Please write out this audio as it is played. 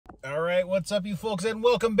All right, what's up, you folks, and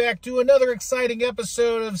welcome back to another exciting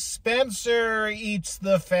episode of Spencer Eats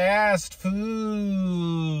the Fast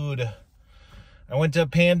Food. I went to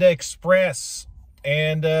Panda Express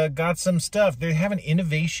and got some stuff. They have an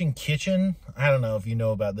innovation kitchen. I don't know if you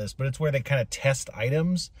know about this, but it's where they kind of test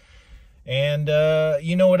items. And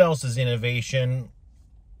you know what else is innovation?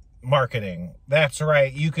 Marketing. That's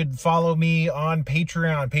right. You could follow me on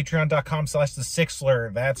Patreon,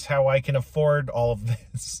 patreon.com/thesixler. That's how I can afford all of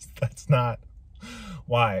this. That's not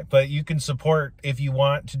why, but you can support if you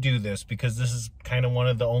want to do this, because this is kind of one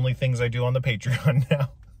of the only things I do on the Patreon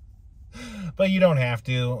now. But you don't have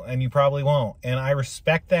to, and you probably won't. And I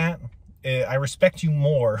respect that. I respect you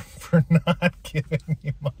more for not giving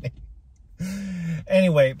me money.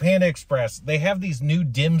 Anyway, Panda Express, they have these new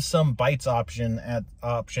dim sum bites options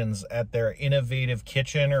at their innovative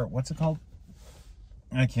kitchen, or what's it called?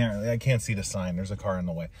 I can't see the sign. There's a car in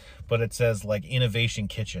the way, but it says like innovation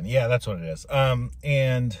kitchen. Yeah, that's what it is.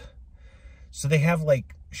 And so they have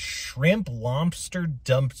like shrimp lobster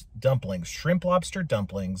dumplings,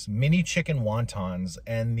 mini chicken wontons,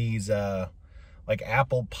 and these like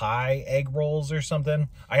apple pie egg rolls or something.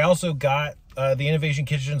 I also got the Innovation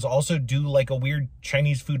Kitchens also do like a weird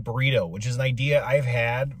Chinese food burrito, which is an idea I've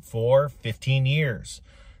had for 15 years.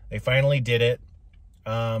 They finally did it.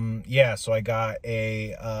 Yeah, so I got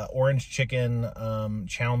a orange chicken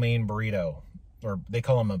chow mein burrito, or they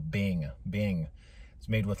call them a bing. It's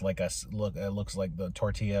made with like it looks like the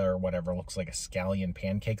tortilla or whatever. It looks like a scallion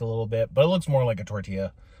pancake a little bit, but it looks more like a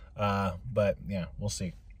tortilla. But yeah, we'll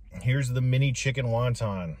see. Here's the mini chicken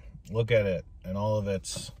wonton. Look at it, and all of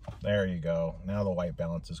its, there you go. Now the white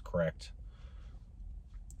balance is correct.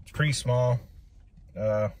 It's pretty small.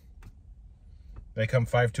 They come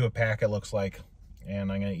 5 to a pack, it looks like,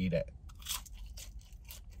 and I'm gonna eat it.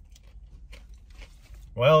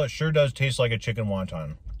 Well, it sure does taste like a chicken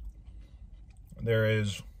wonton. There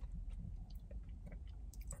is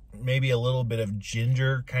maybe a little bit of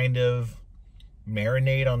ginger kind of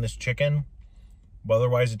marinade on this chicken, but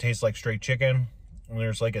otherwise it tastes like straight chicken. And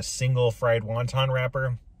there's like a single fried wonton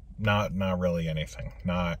wrapper. Not really anything.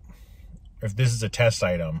 If this is a test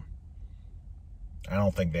item, I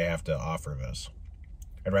don't think they have to offer this.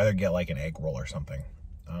 I'd rather get like an egg roll or something.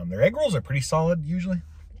 Their egg rolls are pretty solid usually.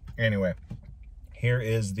 Anyway, here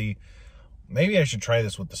is the, maybe I should try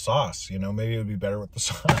this with the sauce, you know, maybe it would be better with the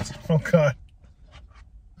sauce. Oh God.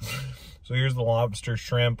 So here's the lobster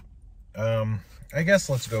shrimp. I guess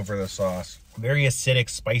let's go for the sauce. Very acidic,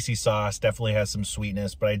 spicy sauce. Definitely has some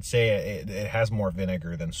sweetness, but I'd say it has more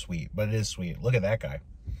vinegar than sweet, but it is sweet. Look at that guy.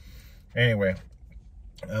 Anyway,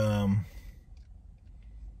 gonna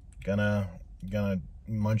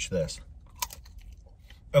munch this.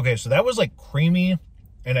 Okay, so that was like creamy,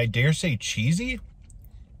 and I dare say cheesy.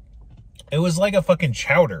 It was like a fucking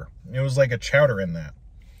chowder. It was like a chowder in that.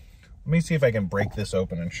 Let me see if I can break this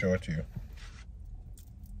open and show it to you.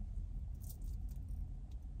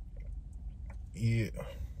 Yeah.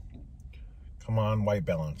 Come on, white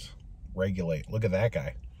balance. Regulate. Look at that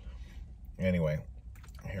guy. Anyway,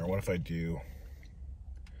 here, what if I do...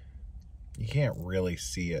 You can't really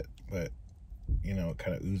see it, but, you know, it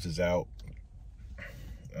kind of oozes out.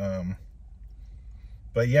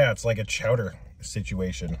 But yeah, it's like a chowder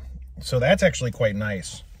situation. So that's actually quite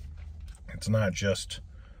nice. It's not just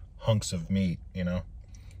hunks of meat, you know?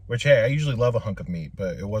 Which, hey, I usually love a hunk of meat,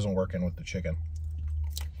 but it wasn't working with the chicken.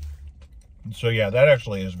 So yeah, that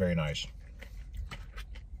actually is very nice.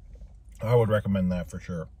 I would recommend that for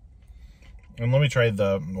sure. And let me try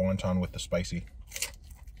the wonton with the spicy.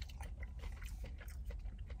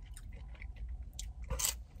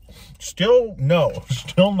 Still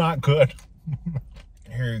not good.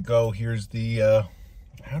 Here you go. Here's the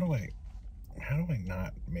how do I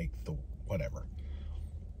not make the whatever?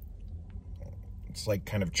 It's like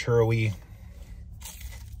kind of churro-y.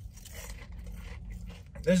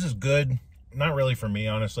 This is good. Not really for me,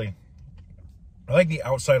 honestly. I like the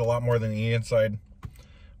outside a lot more than the inside.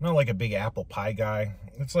 I'm not like a big apple pie guy.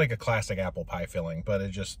 It's like a classic apple pie filling, but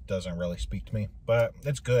it just doesn't really speak to me. But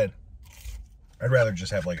it's good. I'd rather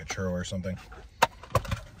just have like a churro or something.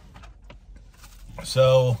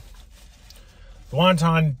 So, the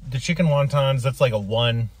wonton, the chicken wontons, that's like a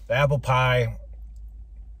 1. The apple pie,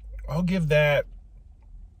 I'll give that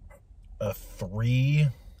a 3.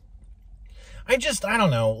 I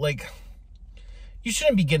don't know, like, you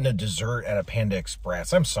shouldn't be getting a dessert at a Panda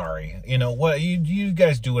Express. I'm sorry. You know what, you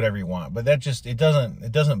guys do whatever you want, but that just, it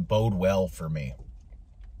doesn't bode well for me.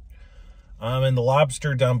 And the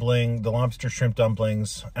lobster dumpling, the lobster shrimp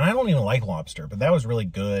dumplings, and I don't even like lobster, but that was really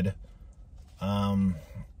good. I'll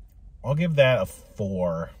give that a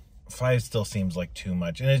 4. 5 still seems like too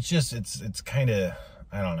much. And it's just, it's kind of,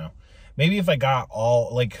 I don't know. Maybe if I got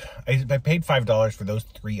all, like, I paid $5 for those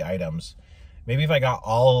 3 items. Maybe if I got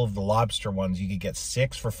all of the lobster ones, you could get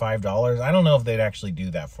 6 for $5. I don't know if they'd actually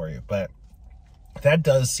do that for you, but that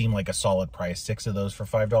does seem like a solid price. 6 of those for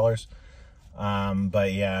 $5.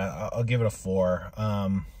 But yeah, I'll give it a 4.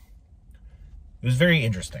 It was very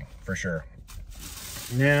interesting, for sure.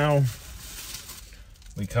 Now,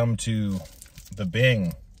 we come to the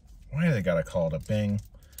Bing. Why do they gotta call it a Bing?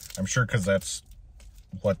 I'm sure because that's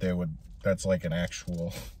what they would, that's like an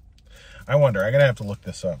actual, I wonder, I'm gonna have to look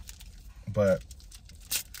this up. But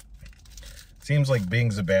it seems like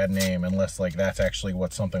Bing's a bad name unless like that's actually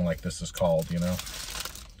what something like this is called, you know?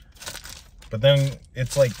 But then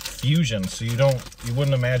it's like fusion, so you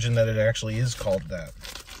wouldn't imagine that it actually is called that.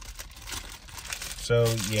 So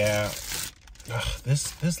yeah,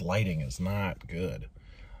 this lighting is not good.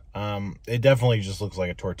 It definitely just looks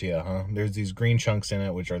like a tortilla, huh? There's these green chunks in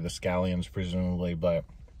it, which are the scallions, presumably, but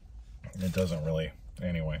it doesn't really,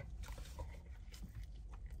 anyway.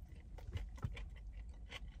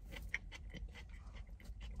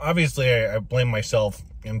 Obviously, I blame myself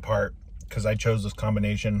in part because I chose this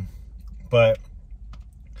combination, but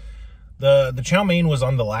the chow mein was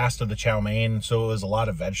on the last of the chow mein, so it was a lot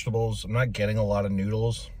of vegetables. I'm not getting a lot of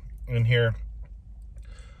noodles in here.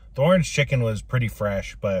 The orange chicken was pretty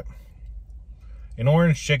fresh, but an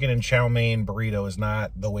orange chicken and chow mein burrito is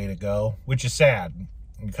not the way to go, which is sad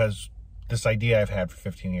because this idea I've had for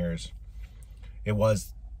 15 years, it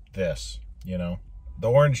was this, you know. The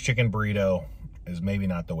orange chicken burrito is maybe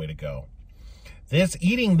not the way to go.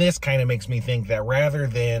 Eating this kind of makes me think that rather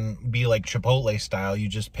than be like Chipotle style, you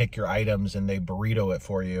just pick your items and they burrito it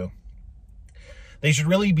for you. They should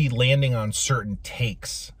really be landing on certain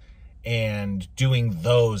takes and doing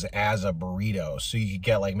those as a burrito. So you could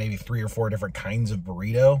get like maybe 3 or 4 different kinds of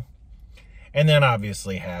burrito. And then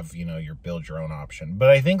obviously have, you know, your build your own option. But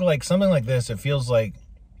I think like something like this, it feels like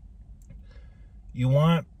you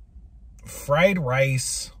want fried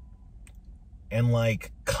rice and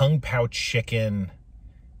like kung pao chicken,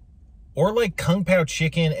 or like kung pao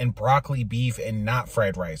chicken and broccoli beef and not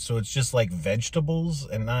fried rice. So it's just like vegetables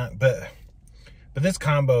and not, but this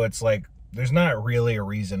combo, it's like, there's not really a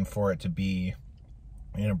reason for it to be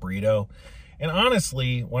in a burrito. And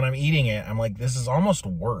honestly, when I'm eating it, I'm like, this is almost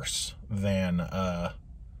worse than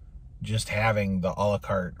just having the a la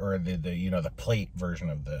carte or the you know, the plate version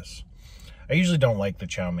of this. I usually don't like the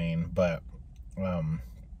chow mein, but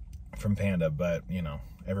from Panda, but you know,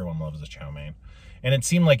 everyone loves the chow mein. And it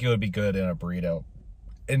seemed like it would be good in a burrito.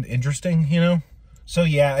 And interesting, you know? So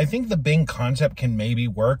yeah, I think the Bing concept can maybe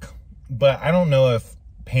work, but I don't know if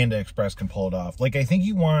Panda Express can pull it off. Like, I think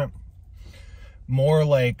you want more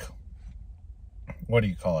like, what do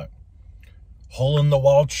you call it?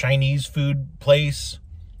 Hole-in-the-wall Chinese food place.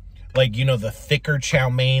 Like, you know, the thicker chow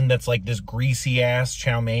mein that's like this greasy-ass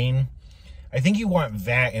chow mein. I think you want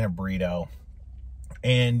that in a burrito.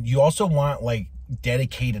 And you also want, like,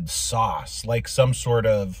 dedicated sauce. Like some sort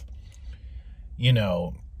of, you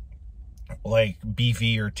know, like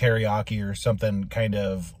beefy or teriyaki or something kind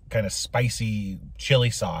of spicy chili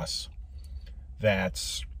sauce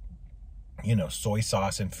that's, you know, soy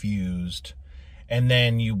sauce infused. And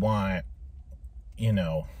then you want, you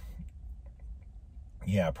know,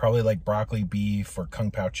 yeah, probably like broccoli beef or kung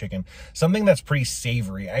pao chicken. Something that's pretty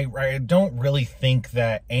savory. I don't really think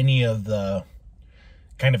that any of the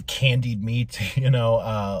kind of candied meat, you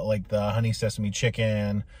know, like the honey sesame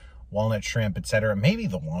chicken, walnut shrimp, etc. Maybe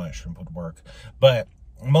the walnut shrimp would work. But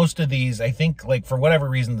most of these, I think, like, for whatever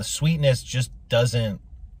reason, the sweetness just doesn't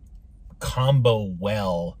combo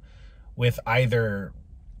well with either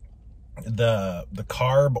the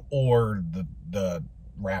carb or the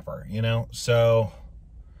wrapper, you know? So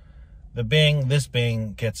this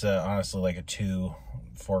Bing gets honestly like a 2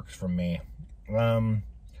 forks from me.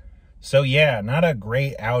 So yeah, not a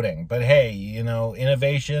great outing, but hey, you know,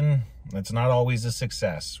 innovation, it's not always a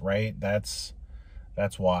success, right? That's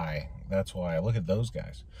why. Look at those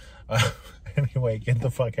guys. Anyway, get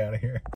the fuck out of here.